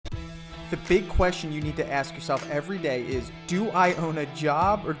The big question you need to ask yourself every day is, do I own a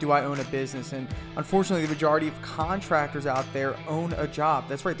job or do I own a business? And unfortunately, the majority of contractors out there own a job.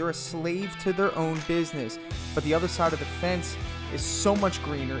 That's right, they're a slave to their own business. But the other side of the fence is so much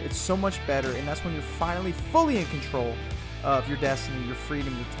greener, it's so much better, and that's when you're finally fully in control of your destiny, your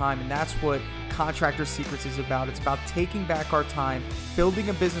freedom, your time. And that's what Contractor Secrets is about. It's about taking back our time, building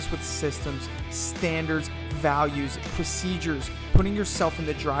a business with systems, standards, values, procedures, putting yourself in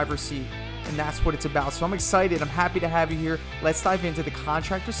the driver's seat. And that's what it's about. So I'm excited. I'm happy to have you here. Let's dive into the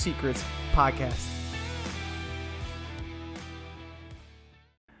Contractor Secrets podcast.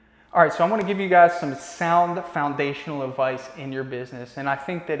 All right, so I want to give you guys some sound foundational advice in your business. And I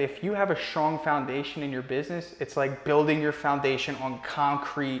think that if you have a strong foundation in your business, it's like building your foundation on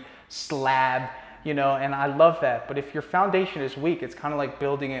concrete slab, and I love that. But if your foundation is weak, it's kind of like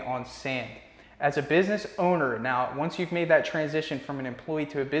building it on sand. As a business owner, now, once you've made that transition from an employee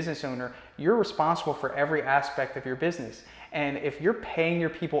to a business owner, you're responsible for every aspect of your business. And if you're paying your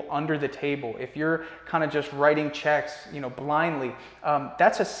people under the table, if you're kind of just writing checks, blindly,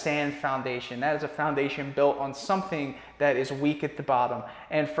 that's a sand foundation. That is a foundation built on something that is weak at the bottom.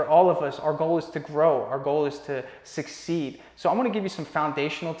 And for all of us, our goal is to grow. Our goal is to succeed. So I'm going to give you some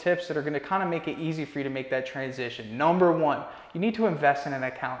foundational tips that are going to kind of make it easy for you to make that transition. Number one, you need to invest in an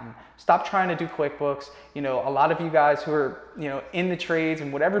accountant. Stop trying to do QuickBooks. A lot of you guys who are, in the trades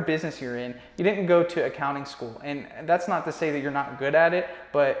and whatever business you're in, you didn't go to accounting school. And that's not to say that you're not good at it,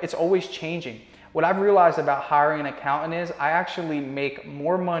 but it's always changing. What I've realized about hiring an accountant is I actually make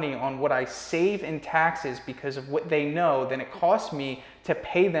more money on what I save in taxes because of what they know than it costs me to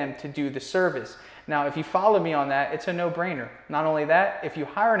pay them to do the service. Now, if you follow me on that, it's a no-brainer. Not only that, if you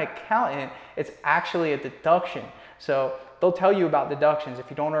hire an accountant, it's actually a deduction. So they'll tell you about deductions. If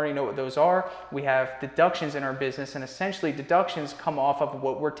you don't already know what those are, we have deductions in our business, and essentially deductions come off of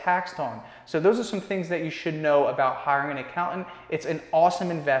what we're taxed on. So those are some things that you should know about hiring an accountant. It's an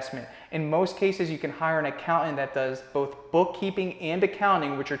awesome investment. In most cases, you can hire an accountant that does both bookkeeping and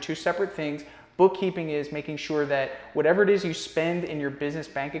accounting, which are two separate things. Bookkeeping is making sure that whatever it is you spend in your business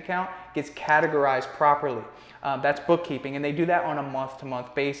bank account gets categorized properly. That's bookkeeping, and they do that on a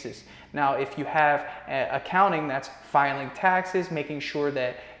month-to-month basis. Now, if you have accounting, that's filing taxes, making sure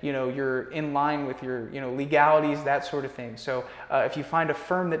that you're in line with your legalities, that sort of thing. So if you find a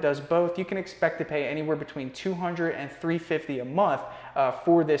firm that does both, you can expect to pay anywhere between $200 and $350 a month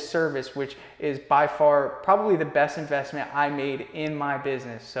for this service, which is by far probably the best investment I made in my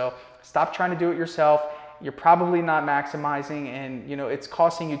business. So stop trying to do it yourself. You're probably not maximizing, and it's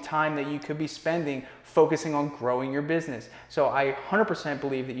costing you time that you could be spending focusing on growing your business. So I 100%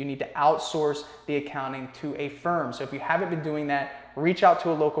 believe that you need to outsource the accounting to a firm. So if you haven't been doing that, reach out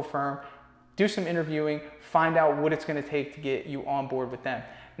to a local firm, do some interviewing, find out what it's going to take to get you on board with them.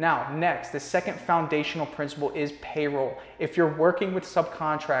 Now, next, the second foundational principle is payroll. If you're working with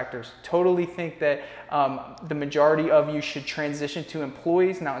subcontractors, totally think that the majority of you should transition to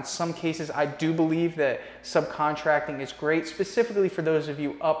employees. Now, in some cases, I do believe that subcontracting is great, specifically for those of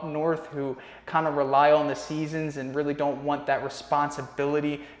you up north who kind of rely on the seasons and really don't want that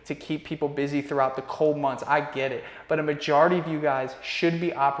responsibility to keep people busy throughout the cold months. I get it. But a majority of you guys should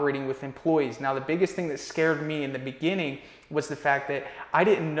be operating with employees. Now, the biggest thing that scared me in the beginning was the fact that I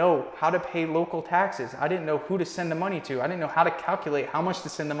didn't know how to pay local taxes. I didn't know who to send the money to. I didn't know how to calculate how much to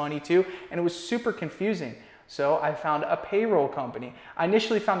send the money to, and it was super confusing. So I found a payroll company. I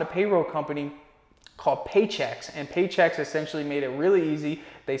initially found a payroll company called Paychex, and Paychex essentially made it really easy.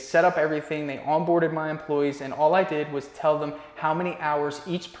 They set up everything, they onboarded my employees, and all I did was tell them how many hours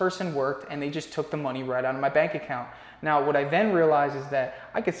each person worked, and they just took the money right out of my bank account. Now, what I then realized is that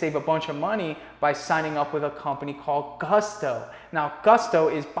I could save a bunch of money by signing up with a company called Gusto. Now, Gusto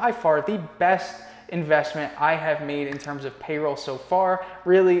is by far the best investment I have made in terms of payroll so far.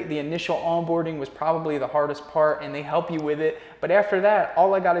 Really, the initial onboarding was probably the hardest part, and they help you with it. But after that,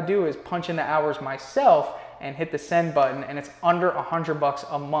 all I got to do is punch in the hours myself and hit the send button, and it's under $100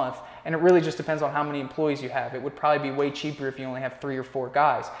 a month. And it really just depends on how many employees you have. It would probably be way cheaper if you only have 3 or 4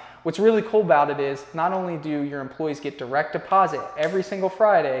 guys. What's really cool about it is not only do your employees get direct deposit every single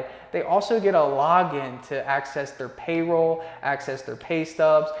Friday, they also get a login to access their payroll, access their pay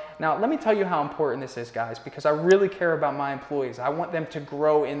stubs. Now, let me tell you how important this is, guys, because I really care about my employees. I want them to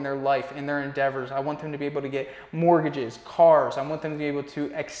grow in their life, in their endeavors. I want them to be able to get mortgages, cars. I want them to be able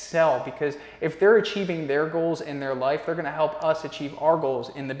to excel, because if they're achieving their goals in their life, they're going to help us achieve our goals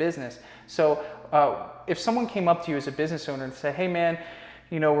in the business. So if someone came up to you as a business owner and said, hey, man,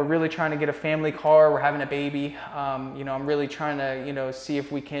 we're really trying to get a family car, we're having a baby, I'm really trying to, see if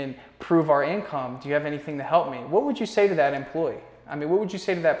we can prove our income. Do you have anything to help me? What would you say to that employee? I mean, what would you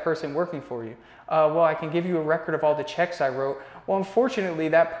say to that person working for you? Well, I can give you a record of all the checks I wrote. Well, unfortunately,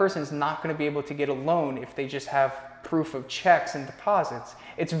 that person's not going to be able to get a loan if they just have proof of checks and deposits.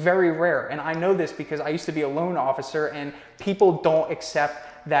 It's very rare. And I know this because I used to be a loan officer, and people don't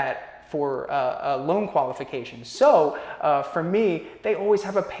accept that for loan qualifications. So for me, they always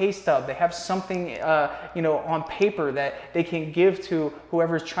have a pay stub. They have something on paper that they can give to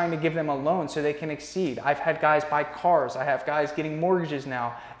whoever's trying to give them a loan so they can exceed. I've had guys buy cars. I have guys getting mortgages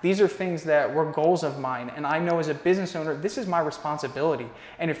now. These are things that were goals of mine. And I know as a business owner, this is my responsibility.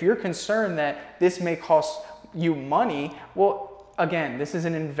 And if you're concerned that this may cost you money, well, again, this is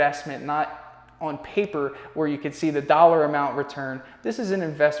an investment, not on paper where you could see the dollar amount return. This is an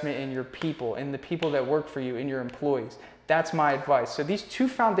investment in your people, in the people that work for you, in your employees. That's my advice. So these two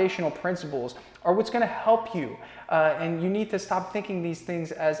foundational principles are what's going to help you. And you need to stop thinking these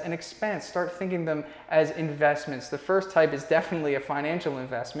things as an expense. Start thinking them as investments. The first type is definitely a financial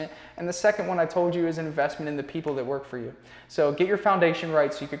investment. And the second one I told you is an investment in the people that work for you. So get your foundation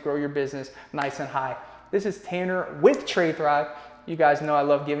right so you could grow your business nice and high. This is Tanner with Trade Thrive. You guys know I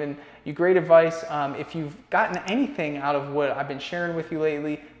love giving you great advice. If you've gotten anything out of what I've been sharing with you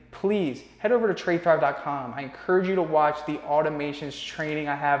lately, please head over to tradethrive.com. I encourage you to watch the automations training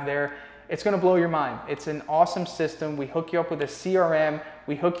I have there. It's going to blow your mind. It's an awesome system. We hook you up with a CRM.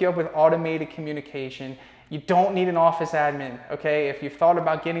 We hook you up with automated communication. You don't need an office admin, okay? If you've thought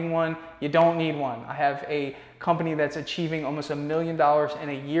about getting one, you don't need one. I have a company that's achieving almost $1 million in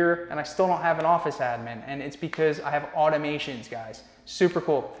a year, and I still don't have an office admin, and it's because I have automations, guys. Super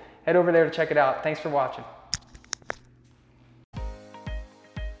cool. Head over there to check it out. Thanks for watching.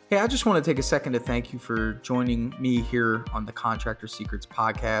 Hey, I just want to take a second to thank you for joining me here on the Contractor Secrets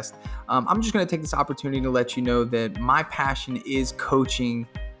podcast. I'm just going to take this opportunity to let you know that my passion is coaching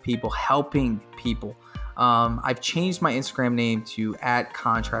people, helping people. I've changed my Instagram name to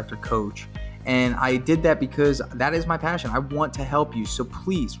 @ContractorCoach, and I did that because that is my passion. I want to help you. So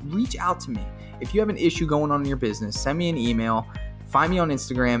please reach out to me. If you have an issue going on in your business, send me an email, find me on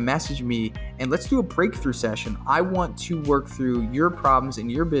Instagram, message me, and let's do a breakthrough session. I want to work through your problems in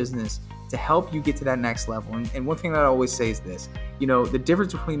your business to help you get to that next level. And one thing that I always say is this, the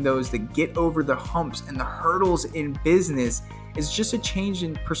difference between those that get over the humps and the hurdles in business is just a change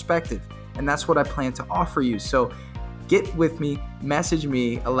in perspective. And that's what I plan to offer you. So get with me, message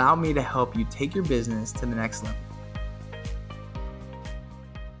me, allow me to help you take your business to the next level.